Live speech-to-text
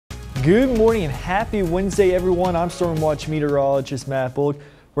Good morning and happy Wednesday, everyone. I'm Stormwatch meteorologist Matt Bullock.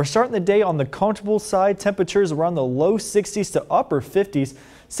 We're starting the day on the comfortable side. Temperatures around the low 60s to upper 50s.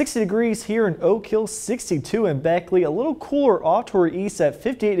 60 degrees here in Oak Hill, 62 in Beckley. A little cooler off to our east at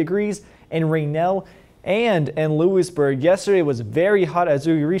 58 degrees in Raynell and in Lewisburg. Yesterday was very hot as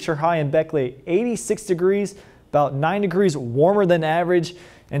we reached our high in Beckley, 86 degrees, about 9 degrees warmer than average.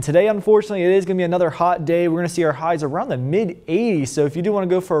 And today, unfortunately, it is going to be another hot day. We're going to see our highs around the mid 80s. So if you do want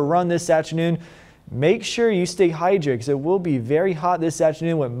to go for a run this afternoon, make sure you stay hydrated because it will be very hot this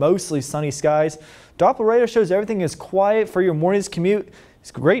afternoon with mostly sunny skies. Doppler radar shows everything is quiet for your morning's commute.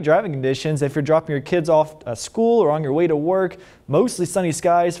 It's great driving conditions if you're dropping your kids off at school or on your way to work. Mostly sunny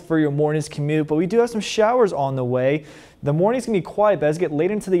skies for your morning's commute, but we do have some showers on the way. The morning's going to be quiet, but as we get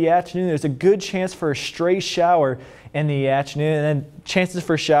late into the afternoon, there's a good chance for a stray shower in the afternoon, and then chances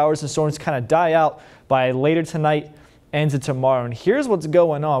for showers and storms kind of die out by later tonight into tomorrow. And here's what's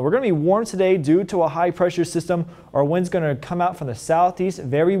going on. We're going to be warm today due to a high pressure system. Our wind's going to come out from the southeast,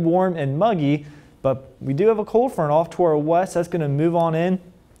 very warm and muggy, but we do have a cold front off to our west. That's going to move on in,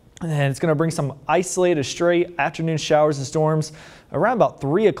 and it's going to bring some isolated stray afternoon showers and storms around about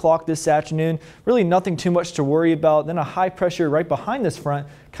 3 o'clock this afternoon. Really nothing too much to worry about. Then a high pressure right behind this front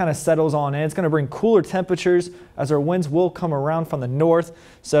kind of settles on in. It's going to bring cooler temperatures as our winds will come around from the north.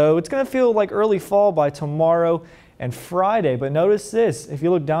 So it's going to feel like early fall by tomorrow and Friday. But notice this, if you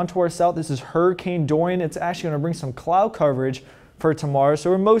look down to our south, this is Hurricane Dorian. It's actually going to bring some cloud coverage for tomorrow,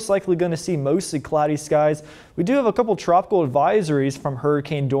 so we're most likely going to see mostly cloudy skies. We do have a couple tropical advisories from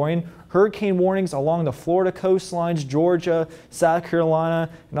Hurricane Dorian. Hurricane warnings along the Florida coastlines, Georgia, South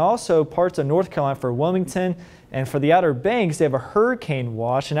Carolina, and also parts of North Carolina for Wilmington. And for the Outer Banks, they have a hurricane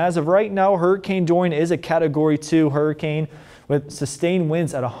watch. And as of right now, Hurricane Dorian is a Category 2 hurricane with sustained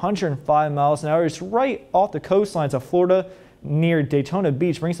winds at 105 miles an hour. It's right off the coastlines of Florida near Daytona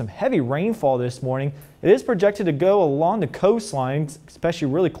Beach, bringing some heavy rainfall this morning. It is projected to go along the coastline, especially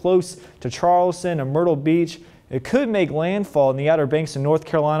really close to Charleston and Myrtle Beach. It could make landfall in the Outer Banks of North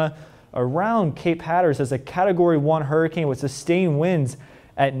Carolina around Cape Hatteras as a Category 1 hurricane with sustained winds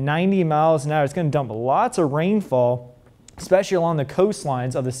at 90 miles an hour. It's going to dump lots of rainfall, especially along the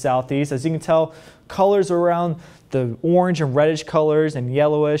coastlines of the southeast. As you can tell, colors around the orange and reddish colors and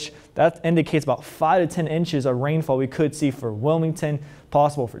yellowish, that indicates about 5 to 10 inches of rainfall we could see for Wilmington,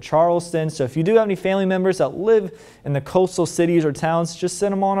 possible for Charleston. So if you do have any family members that live in the coastal cities or towns, just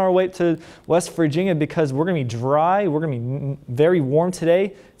send them on our way to West Virginia because we're going to be dry. We're going to be very warm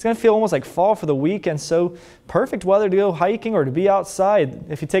today. It's going to feel almost like fall for the weekend, so perfect weather to go hiking or to be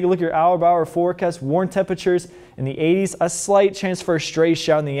outside. If you take a look at your hour-by-hour forecast, warm temperatures in the 80s, a slight chance for a stray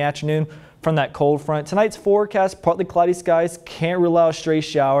shower in the afternoon from that cold front. Tonight's forecast, partly cloudy skies, can't rule out a stray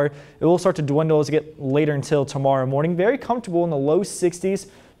shower. It will start to dwindle as we get later until tomorrow morning. Very comfortable in the low 60s.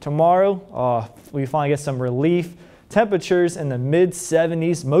 Tomorrow, we finally get some relief. Temperatures in the mid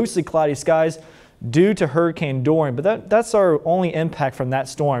 70s, mostly cloudy skies due to Hurricane Dorian, but that's our only impact from that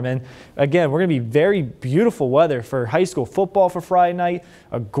storm. And again, we're going to be very beautiful weather for high school football for Friday night.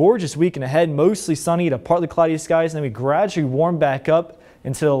 A gorgeous weekend ahead, mostly sunny to partly cloudy skies, and then we gradually warm back up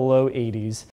into the low 80s.